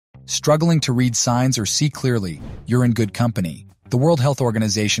Struggling to read signs or see clearly? You're in good company. The World Health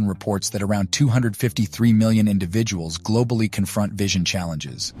Organization reports that around 253 million individuals globally confront vision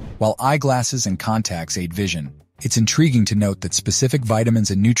challenges. While eyeglasses and contacts aid vision, it's intriguing to note that specific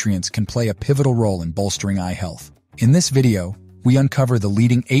vitamins and nutrients can play a pivotal role in bolstering eye health. In this video, we uncover the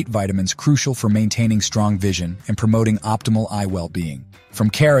leading 8 vitamins crucial for maintaining strong vision and promoting optimal eye well-being. From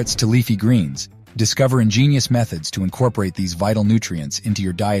carrots to leafy greens, discover ingenious methods to incorporate these vital nutrients into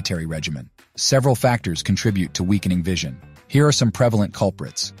your dietary regimen. Several factors contribute to weakening vision. Here are some prevalent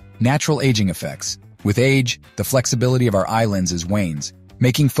culprits. Natural aging effects. With age, the flexibility of our eye lenses wanes,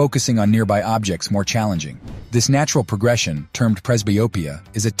 making focusing on nearby objects more challenging. This natural progression, termed presbyopia,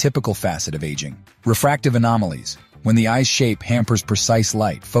 is a typical facet of aging. Refractive anomalies. When the eye's shape hampers precise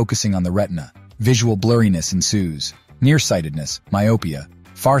light focusing on the retina, visual blurriness ensues. Nearsightedness, myopia,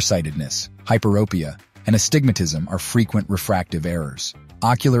 farsightedness, hyperopia, and astigmatism are frequent refractive errors.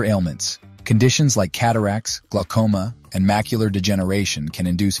 Ocular ailments. Conditions like cataracts, glaucoma, and macular degeneration can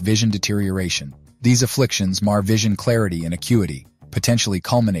induce vision deterioration. These afflictions mar vision clarity and acuity, potentially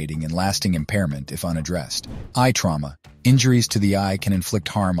culminating in lasting impairment if unaddressed. Eye trauma. Injuries to the eye can inflict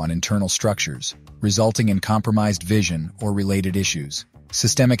harm on internal structures, resulting in compromised vision or related issues.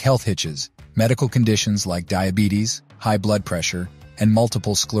 Systemic health hitches. Medical conditions like diabetes, high blood pressure, and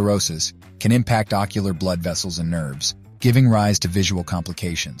multiple sclerosis can impact ocular blood vessels and nerves, giving rise to visual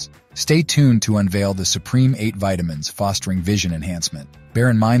complications. Stay tuned to unveil the supreme 8 vitamins fostering vision enhancement. Bear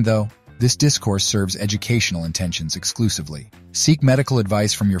in mind, though, this discourse serves educational intentions exclusively. Seek medical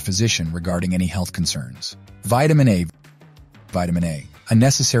advice from your physician regarding any health concerns. Vitamin A. Vitamin A, a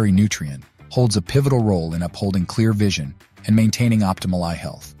necessary nutrient, holds a pivotal role in upholding clear vision and maintaining optimal eye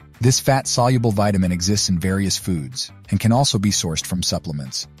health. This fat-soluble vitamin exists in various foods and can also be sourced from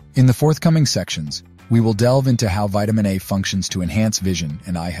supplements. In the forthcoming sections, we will delve into how vitamin A functions to enhance vision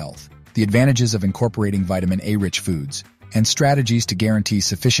and eye health, the advantages of incorporating vitamin A-rich foods, and strategies to guarantee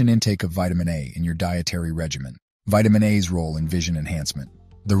sufficient intake of vitamin A in your dietary regimen. Vitamin A's role in vision enhancement.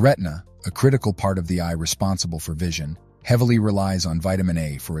 The retina, a critical part of the eye responsible for vision, heavily relies on vitamin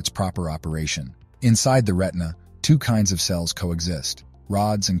A for its proper operation. Inside the retina, 2 kinds of cells coexist: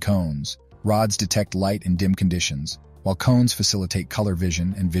 rods and cones. Rods detect light in dim conditions, while cones facilitate color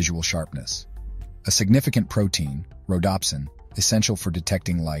vision and visual sharpness. A significant protein, rhodopsin, essential for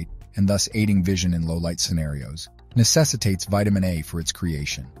detecting light and thus aiding vision in low-light scenarios, necessitates vitamin A for its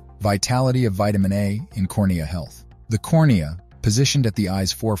creation. Vitality of vitamin A in cornea health. The cornea, positioned at the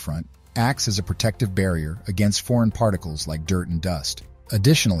eye's forefront, acts as a protective barrier against foreign particles like dirt and dust.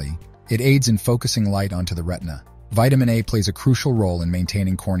 Additionally, it aids in focusing light onto the retina. Vitamin A plays a crucial role in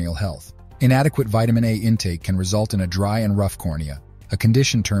maintaining corneal health. Inadequate vitamin A intake can result in a dry and rough cornea, a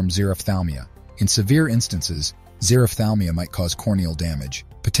condition termed xerophthalmia. In severe instances, xerophthalmia might cause corneal damage,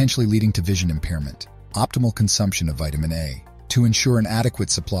 potentially leading to vision impairment. Optimal consumption of vitamin A. To ensure an adequate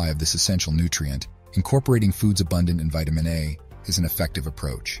supply of this essential nutrient, incorporating foods abundant in vitamin A is an effective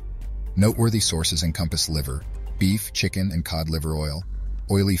approach. Noteworthy sources encompass liver, beef, chicken, and cod liver oil,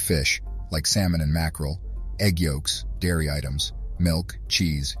 oily fish, like salmon and mackerel, egg yolks, dairy items, milk,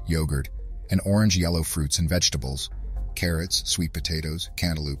 cheese, yogurt, and orange-yellow fruits and vegetables, carrots, sweet potatoes,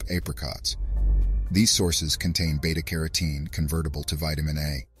 cantaloupe, apricots. These sources contain beta-carotene convertible to vitamin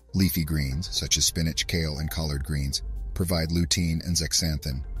A. Leafy greens, such as spinach, kale, and collard greens, provide lutein and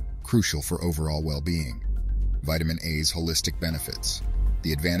zeaxanthin, crucial for overall well-being. Vitamin A's holistic benefits.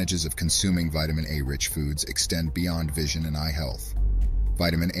 The advantages of consuming vitamin A-rich foods extend beyond vision and eye health.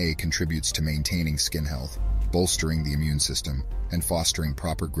 Vitamin A contributes to maintaining skin health, bolstering the immune system, and fostering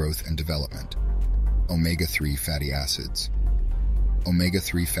proper growth and development. Omega-3 fatty acids.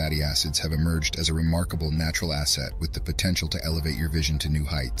 Omega-3 fatty acids have emerged as a remarkable natural asset with the potential to elevate your vision to new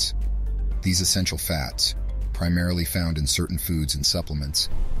heights. These essential fats, primarily found in certain foods and supplements,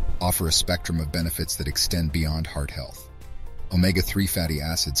 offer a spectrum of benefits that extend beyond heart health. Omega-3 fatty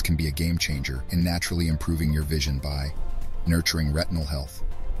acids can be a game-changer in naturally improving your vision by nurturing retinal health.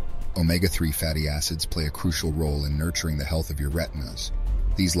 Omega-3 fatty acids play a crucial role in nurturing the health of your retinas.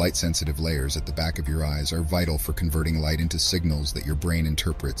 These light-sensitive layers at the back of your eyes are vital for converting light into signals that your brain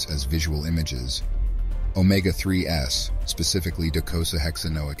interprets as visual images. Omega-3s, specifically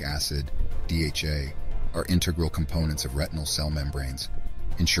docosahexaenoic acid, DHA, are integral components of retinal cell membranes,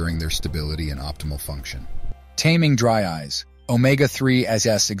 ensuring their stability and optimal function. Taming dry eyes.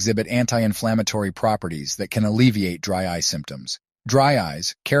 Omega-3s exhibit anti-inflammatory properties that can alleviate dry eye symptoms. Dry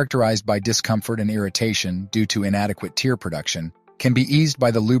eyes, characterized by discomfort and irritation due to inadequate tear production, can be eased by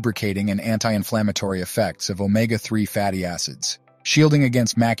the lubricating and anti-inflammatory effects of omega-3 fatty acids. Shielding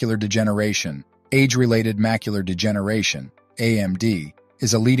against macular degeneration. Age-related macular degeneration, AMD,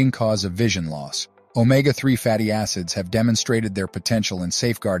 is a leading cause of vision loss. Omega-3 fatty acids have demonstrated their potential in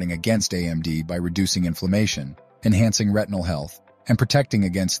safeguarding against AMD by reducing inflammation, enhancing retinal health, and protecting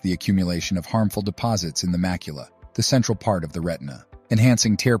against the accumulation of harmful deposits in the macula, the central part of the retina.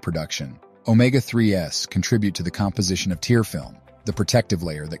 Enhancing tear production. Omega-3s contribute to the composition of tear film, the protective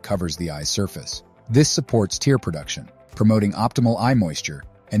layer that covers the eye's surface. This supports tear production, promoting optimal eye moisture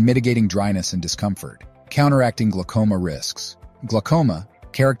and mitigating dryness and discomfort. Counteracting glaucoma risks. Glaucoma,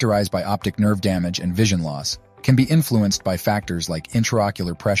 characterized by optic nerve damage and vision loss, can be influenced by factors like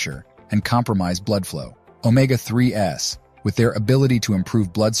intraocular pressure and compromised blood flow. Omega-3s, with their ability to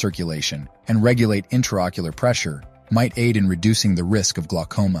improve blood circulation and regulate intraocular pressure, might aid in reducing the risk of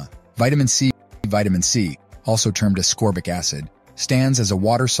glaucoma. Vitamin C. Vitamin C, also termed ascorbic acid, stands as a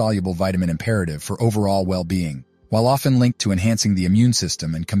water-soluble vitamin imperative for overall well-being. While often linked to enhancing the immune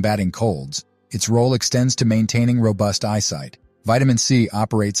system and combating colds, its role extends to maintaining robust eyesight. Vitamin C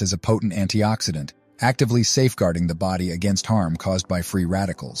operates as a potent antioxidant, actively safeguarding the body against harm caused by free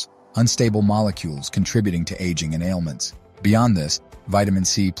radicals, unstable molecules contributing to aging and ailments. Beyond this, vitamin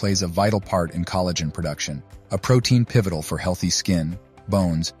C plays a vital part in collagen production, a protein pivotal for healthy skin,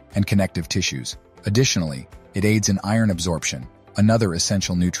 bones, and connective tissues. Additionally, it aids in iron absorption, another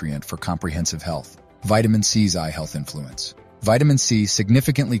essential nutrient for comprehensive health. Vitamin C's eye health influence. Vitamin C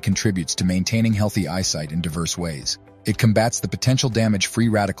significantly contributes to maintaining healthy eyesight in diverse ways. It combats the potential damage free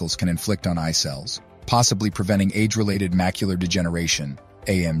radicals can inflict on eye cells, possibly preventing age-related macular degeneration,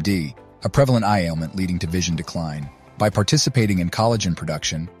 AMD, a prevalent eye ailment leading to vision decline. By participating in collagen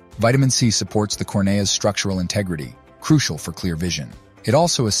production, vitamin C supports the cornea's structural integrity, crucial for clear vision. It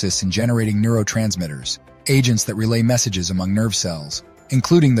also assists in generating neurotransmitters, agents that relay messages among nerve cells,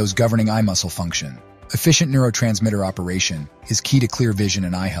 including those governing eye muscle function. Efficient neurotransmitter operation is key to clear vision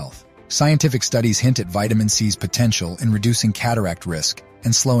and eye health. Scientific studies hint at vitamin C's potential in reducing cataract risk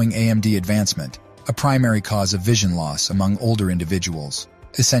and slowing AMD advancement, a primary cause of vision loss among older individuals.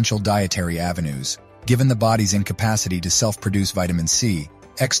 Essential dietary avenues. Given the body's incapacity to self-produce vitamin C,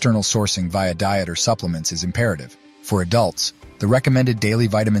 external sourcing via diet or supplements is imperative. For adults, the recommended daily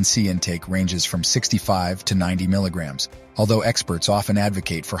vitamin C intake ranges from 65 to 90 milligrams, although experts often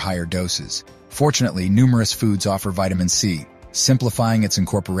advocate for higher doses. Fortunately, numerous foods offer vitamin C, simplifying its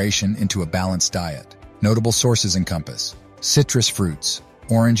incorporation into a balanced diet. Notable sources encompass citrus fruits,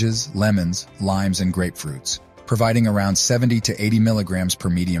 oranges, lemons, limes, and grapefruits, providing around 70 to 80 milligrams per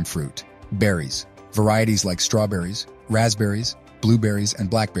medium fruit. Berries, varieties like strawberries, raspberries, blueberries, and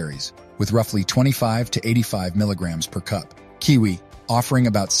blackberries, with roughly 25 to 85 milligrams per cup. Kiwi, offering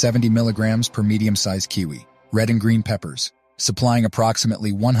about 70 milligrams per medium-sized kiwi. Red and green peppers, supplying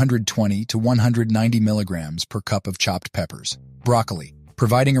approximately 120 to 190 milligrams per cup of chopped peppers. Broccoli,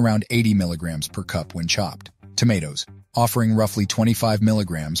 providing around 80 milligrams per cup when chopped. Tomatoes, offering roughly 25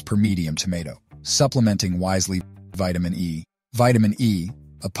 milligrams per medium tomato. Supplementing wisely. Vitamin E. Vitamin E,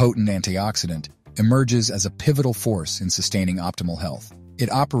 a potent antioxidant, emerges as a pivotal force in sustaining optimal health.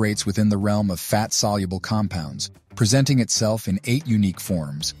 It operates within the realm of fat-soluble compounds, presenting itself in 8 unique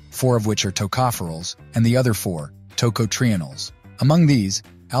forms, 4 of which are tocopherols, and the other 4, tocotrienols. Among these,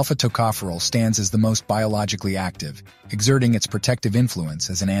 alpha-tocopherol stands as the most biologically active, exerting its protective influence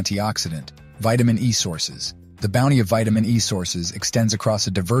as an antioxidant. Vitamin E sources. The bounty of vitamin E sources extends across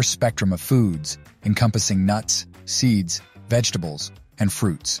a diverse spectrum of foods, encompassing nuts, seeds, vegetables, and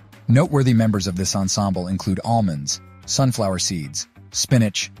fruits. Noteworthy members of this ensemble include almonds, sunflower seeds,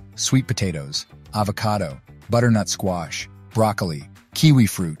 spinach, sweet potatoes, avocado, butternut squash, broccoli, kiwi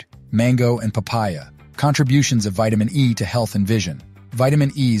fruit, mango, and papaya. Contributions of vitamin E to health and vision.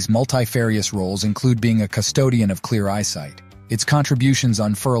 Vitamin E's multifarious roles include being a custodian of clear eyesight. Its contributions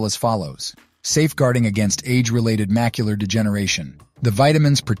unfurl as follows. Safeguarding against age-related macular degeneration. The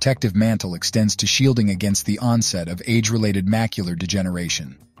vitamin's protective mantle extends to shielding against the onset of age-related macular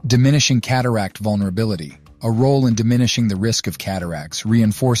degeneration. Diminishing cataract vulnerability. A role in diminishing the risk of cataracts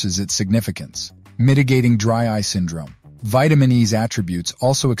reinforces its significance. Mitigating dry eye syndrome. Vitamin E's attributes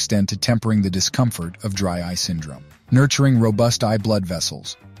also extend to tempering the discomfort of dry eye syndrome. Nurturing robust eye blood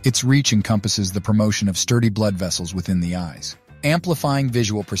vessels. Its reach encompasses the promotion of sturdy blood vessels within the eyes. Amplifying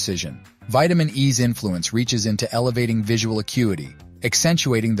visual precision. Vitamin E's influence reaches into elevating visual acuity,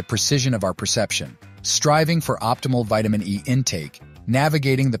 accentuating the precision of our perception. Striving for optimal vitamin E intake,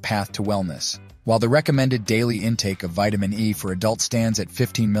 navigating the path to wellness. While the recommended daily intake of vitamin E for adults stands at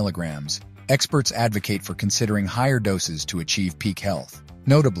 15 milligrams, experts advocate for considering higher doses to achieve peak health.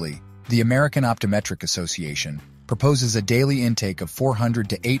 Notably, the American Optometric Association proposes a daily intake of 400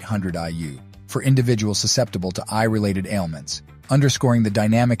 to 800 IU for individuals susceptible to eye-related ailments, underscoring the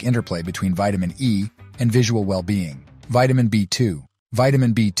dynamic interplay between vitamin E and visual well-being. Vitamin B2.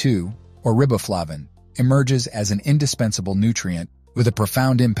 Vitamin B2, or riboflavin, emerges as an indispensable nutrient with a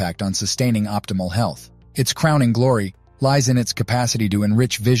profound impact on sustaining optimal health. Its crowning glory lies in its capacity to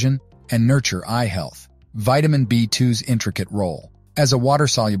enrich vision and nurture eye health. Vitamin B2's intricate role. As a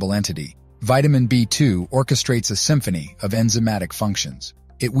water-soluble entity, vitamin B2 orchestrates a symphony of enzymatic functions.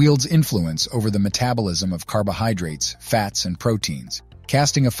 It wields influence over the metabolism of carbohydrates, fats, and proteins,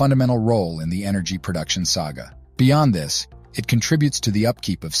 casting a fundamental role in the energy production saga. Beyond this, it contributes to the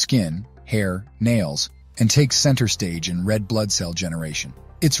upkeep of skin, hair, nails, and takes center stage in red blood cell generation.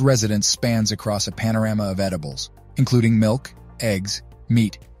 Its residence spans across a panorama of edibles, including milk, eggs,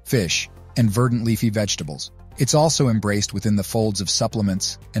 meat, fish, and verdant leafy vegetables. It's also embraced within the folds of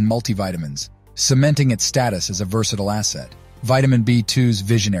supplements and multivitamins, cementing its status as a versatile asset. Vitamin B2's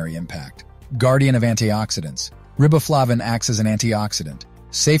visionary impact. Guardian of antioxidants. Riboflavin acts as an antioxidant,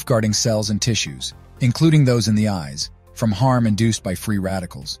 safeguarding cells and tissues, including those in the eyes, from harm induced by free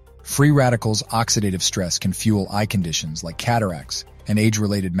radicals. Free radicals' oxidative stress can fuel eye conditions like cataracts and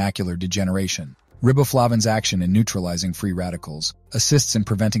age-related macular degeneration. Riboflavin's action in neutralizing free radicals assists in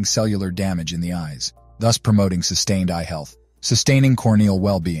preventing cellular damage in the eyes, thus promoting sustained eye health. Sustaining corneal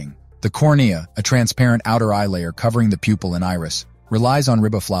well-being. The cornea, a transparent outer eye layer covering the pupil and iris, relies on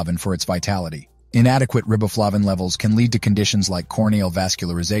riboflavin for its vitality. Inadequate riboflavin levels can lead to conditions like corneal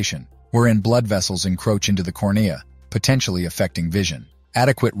vascularization, wherein blood vessels encroach into the cornea, potentially affecting vision.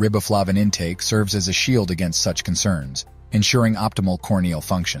 Adequate riboflavin intake serves as a shield against such concerns, ensuring optimal corneal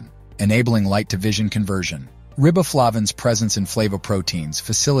function. Enabling light-to-vision conversion. Riboflavin's presence in flavoproteins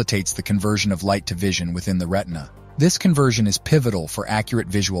facilitates the conversion of light to vision within the retina. This conversion is pivotal for accurate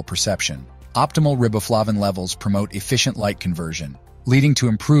visual perception. Optimal riboflavin levels promote efficient light conversion, leading to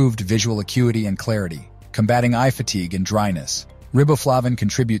improved visual acuity and clarity, combating eye fatigue and dryness. Riboflavin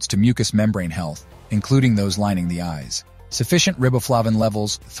contributes to mucous membrane health, including those lining the eyes. Sufficient riboflavin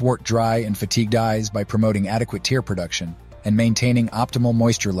levels thwart dry and fatigued eyes by promoting adequate tear production and maintaining optimal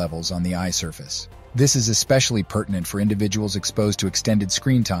moisture levels on the eye surface. This is especially pertinent for individuals exposed to extended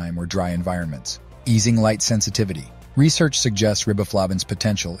screen time or dry environments. Easing light sensitivity. Research suggests riboflavin's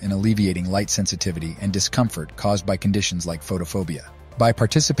potential in alleviating light sensitivity and discomfort caused by conditions like photophobia. By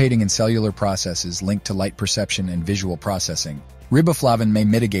participating in cellular processes linked to light perception and visual processing, riboflavin may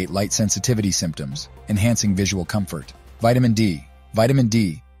mitigate light sensitivity symptoms, enhancing visual comfort. Vitamin D. Vitamin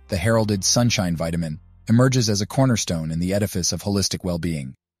D, the heralded sunshine vitamin, emerges as a cornerstone in the edifice of holistic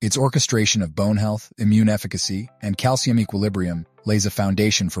well-being. Its orchestration of bone health, immune efficacy, and calcium equilibrium lays a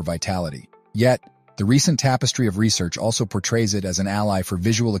foundation for vitality. Yet, the recent tapestry of research also portrays it as an ally for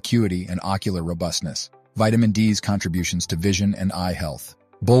visual acuity and ocular robustness. Vitamin D's contributions to vision and eye health.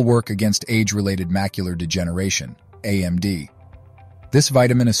 Bulwark against age-related macular degeneration, AMD. This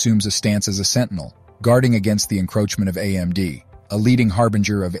vitamin assumes a stance as a sentinel, guarding against the encroachment of AMD, a leading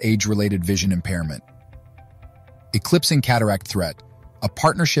harbinger of age-related vision impairment. Eclipsing cataract threat. A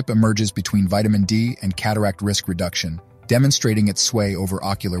partnership emerges between vitamin D and cataract risk reduction, demonstrating its sway over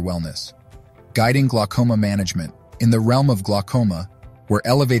ocular wellness. Guiding glaucoma management. In the realm of glaucoma, where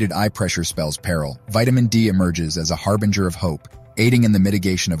elevated eye pressure spells peril, vitamin D emerges as a harbinger of hope, aiding in the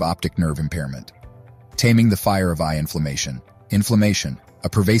mitigation of optic nerve impairment. Taming the fire of eye inflammation. Inflammation, a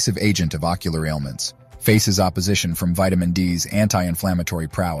pervasive agent of ocular ailments, faces opposition from vitamin D's anti-inflammatory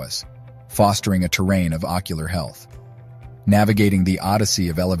prowess, fostering a terrain of ocular health. Navigating the odyssey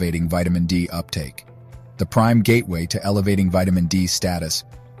of elevating vitamin D uptake. The prime gateway to elevating vitamin D status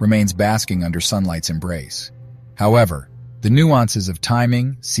remains basking under sunlight's embrace. However, the nuances of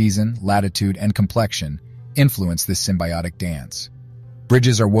timing, season, latitude, and complexion influence this symbiotic dance.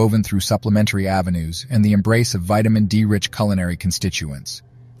 Bridges are woven through supplementary avenues and the embrace of vitamin D-rich culinary constituents,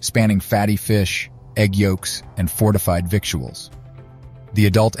 spanning fatty fish, egg yolks, and fortified victuals. The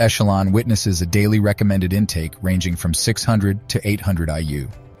adult echelon witnesses a daily recommended intake ranging from 600 to 800 IU.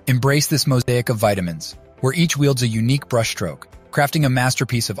 Embrace this mosaic of vitamins, where each wields a unique brushstroke, crafting a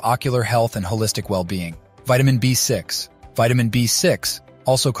masterpiece of ocular health and holistic well-being. Vitamin B6. Vitamin B6,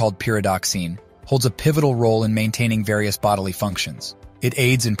 also called pyridoxine, holds a pivotal role in maintaining various bodily functions. It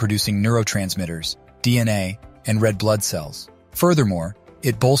aids in producing neurotransmitters, DNA, and red blood cells. Furthermore,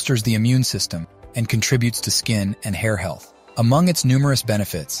 it bolsters the immune system and contributes to skin and hair health. Among its numerous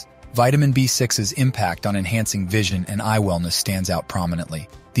benefits, vitamin B6's impact on enhancing vision and eye wellness stands out prominently.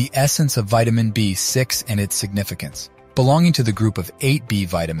 The essence of vitamin B6 and its significance. Belonging to the group of 8 B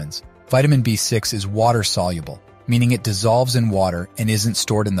vitamins, vitamin B6 is water-soluble, meaning it dissolves in water and isn't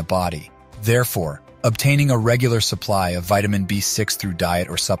stored in the body. Therefore, obtaining a regular supply of vitamin B6 through diet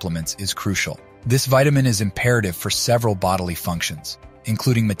or supplements is crucial. This vitamin is imperative for several bodily functions,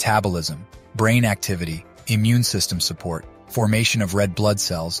 including metabolism, brain activity, immune system support, formation of red blood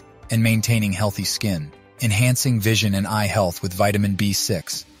cells, and maintaining healthy skin. Enhancing vision and eye health with vitamin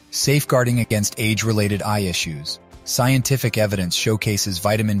B6. Safeguarding against age-related eye issues. Scientific evidence showcases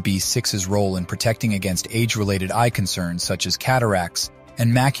vitamin B6's role in protecting against age-related eye concerns such as cataracts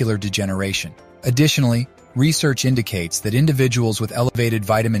and macular degeneration. Additionally, research indicates that individuals with elevated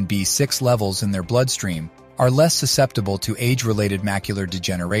vitamin B6 levels in their bloodstream are less susceptible to age-related macular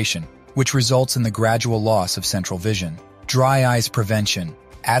degeneration, which results in the gradual loss of central vision. Dry eyes prevention.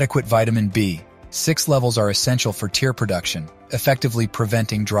 Adequate vitamin B6 levels are essential for tear production, effectively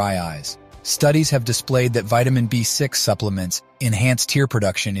preventing dry eyes. Studies have displayed that vitamin B6 supplements enhance tear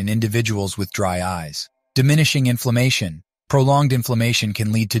production in individuals with dry eyes. Diminishing inflammation. Prolonged inflammation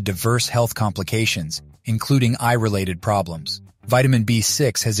can lead to diverse health complications, including eye-related problems. Vitamin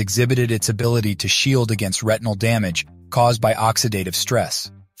B6 has exhibited its ability to shield against retinal damage caused by oxidative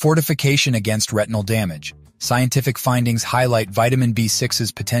stress. Fortification against retinal damage. Scientific findings highlight vitamin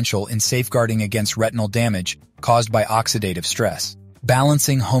B6's potential in safeguarding against retinal damage caused by oxidative stress.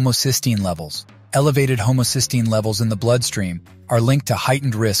 Balancing homocysteine levels. Elevated homocysteine levels in the bloodstream are linked to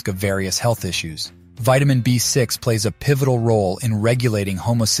heightened risk of various health issues. Vitamin B6 plays a pivotal role in regulating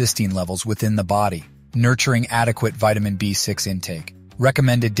homocysteine levels within the body. Nurturing adequate vitamin B6 intake.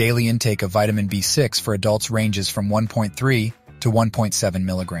 Recommended daily intake of vitamin B6 for adults ranges from 1.3 to 1.7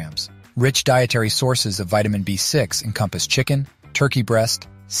 milligrams. Rich dietary sources of vitamin B6 encompass chicken, turkey breast,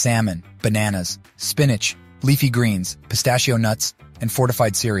 salmon, bananas, spinach, leafy greens, pistachio nuts, and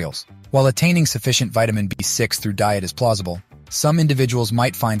fortified cereals. While attaining sufficient vitamin B6 through diet is plausible, some individuals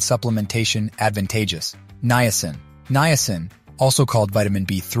might find supplementation advantageous. Niacin. Niacin, also called vitamin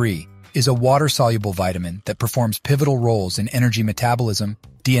B3, is a water-soluble vitamin that performs pivotal roles in energy metabolism,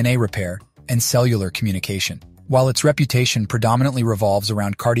 DNA repair, and cellular communication. While its reputation predominantly revolves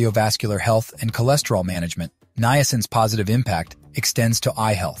around cardiovascular health and cholesterol management, niacin's positive impact extends to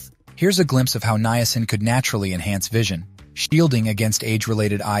eye health. Here's a glimpse of how niacin could naturally enhance vision, shielding against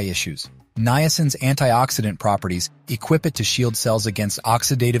age-related eye issues. Niacin's antioxidant properties equip it to shield cells against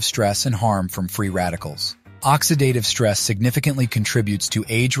oxidative stress and harm from free radicals. Oxidative stress significantly contributes to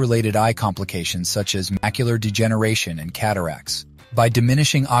age-related eye complications such as macular degeneration and cataracts. By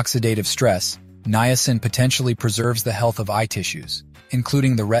diminishing oxidative stress, niacin potentially preserves the health of eye tissues,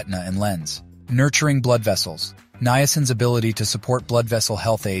 including the retina and lens. Nurturing blood vessels. Niacin's ability to support blood vessel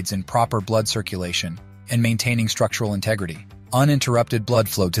health aids in proper blood circulation and maintaining structural integrity. Uninterrupted blood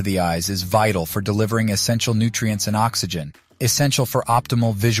flow to the eyes is vital for delivering essential nutrients and oxygen, essential for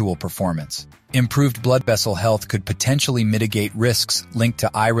optimal visual performance. Improved blood vessel health could potentially mitigate risks linked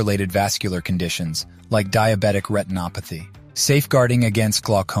to eye-related vascular conditions like diabetic retinopathy. Safeguarding against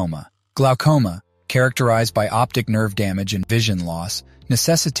glaucoma. Glaucoma, characterized by optic nerve damage and vision loss,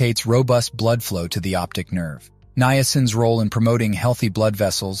 necessitates robust blood flow to the optic nerve. Niacin's role in promoting healthy blood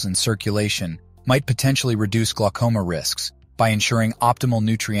vessels and circulation might potentially reduce glaucoma risks by ensuring optimal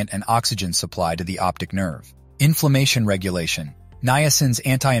nutrient and oxygen supply to the optic nerve. Inflammation regulation. Niacin's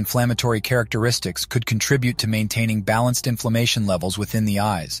anti-inflammatory characteristics could contribute to maintaining balanced inflammation levels within the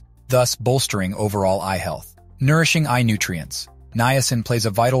eyes, thus bolstering overall eye health. Nourishing eye nutrients. Niacin plays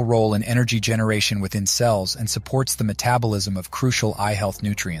a vital role in energy generation within cells and supports the metabolism of crucial eye health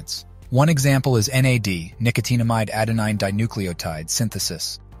nutrients. One example is NAD, nicotinamide adenine dinucleotide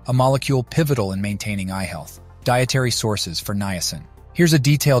synthesis, a molecule pivotal in maintaining eye health. Dietary sources for niacin. Here's a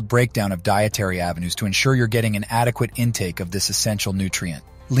detailed breakdown of dietary avenues to ensure you're getting an adequate intake of this essential nutrient.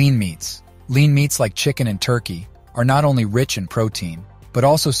 Lean meats. Lean meats like chicken and turkey are not only rich in protein, but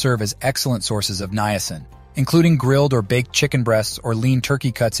also serve as excellent sources of niacin. Including grilled or baked chicken breasts or lean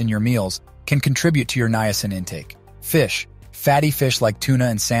turkey cuts in your meals can contribute to your niacin intake. Fish. Fatty fish like tuna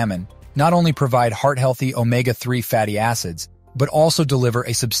and salmon not only provide heart-healthy omega-3 fatty acids, but also deliver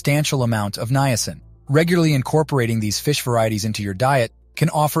a substantial amount of niacin. Regularly incorporating these fish varieties into your diet can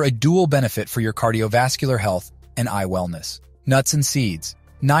offer a dual benefit for your cardiovascular health and eye wellness. Nuts and seeds.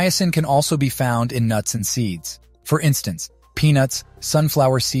 Niacin can also be found in nuts and seeds. For instance, peanuts,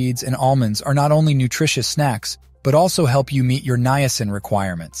 sunflower seeds, and almonds are not only nutritious snacks, but also help you meet your niacin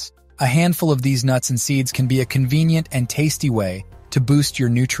requirements. A handful of these nuts and seeds can be a convenient and tasty way to boost your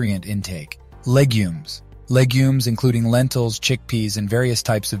nutrient intake. Legumes. Legumes, including lentils, chickpeas, and various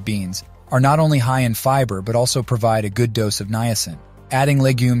types of beans, are not only high in fiber but also provide a good dose of niacin. Adding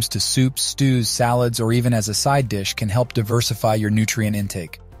legumes to soups, stews, salads, or even as a side dish can help diversify your nutrient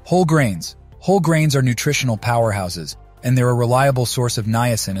intake. Whole grains. Whole grains are nutritional powerhouses, and they're a reliable source of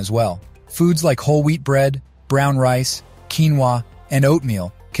niacin as well. Foods like whole wheat bread, brown rice, quinoa, and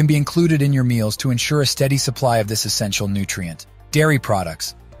oatmeal can be included in your meals to ensure a steady supply of this essential nutrient. Dairy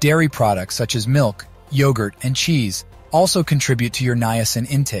products. Dairy products such as milk, yogurt, and cheese also contribute to your niacin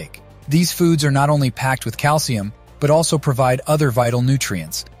intake. These foods are not only packed with calcium, but also provide other vital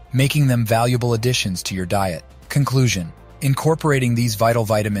nutrients, making them valuable additions to your diet. Conclusion: incorporating these vital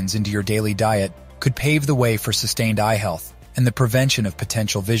vitamins into your daily diet could pave the way for sustained eye health and the prevention of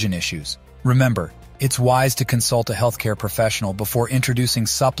potential vision issues. Remember, it's wise to consult a healthcare professional before introducing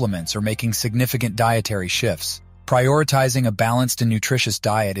supplements or making significant dietary shifts. Prioritizing a balanced and nutritious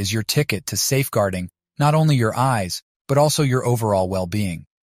diet is your ticket to safeguarding not only your eyes, but also your overall well-being.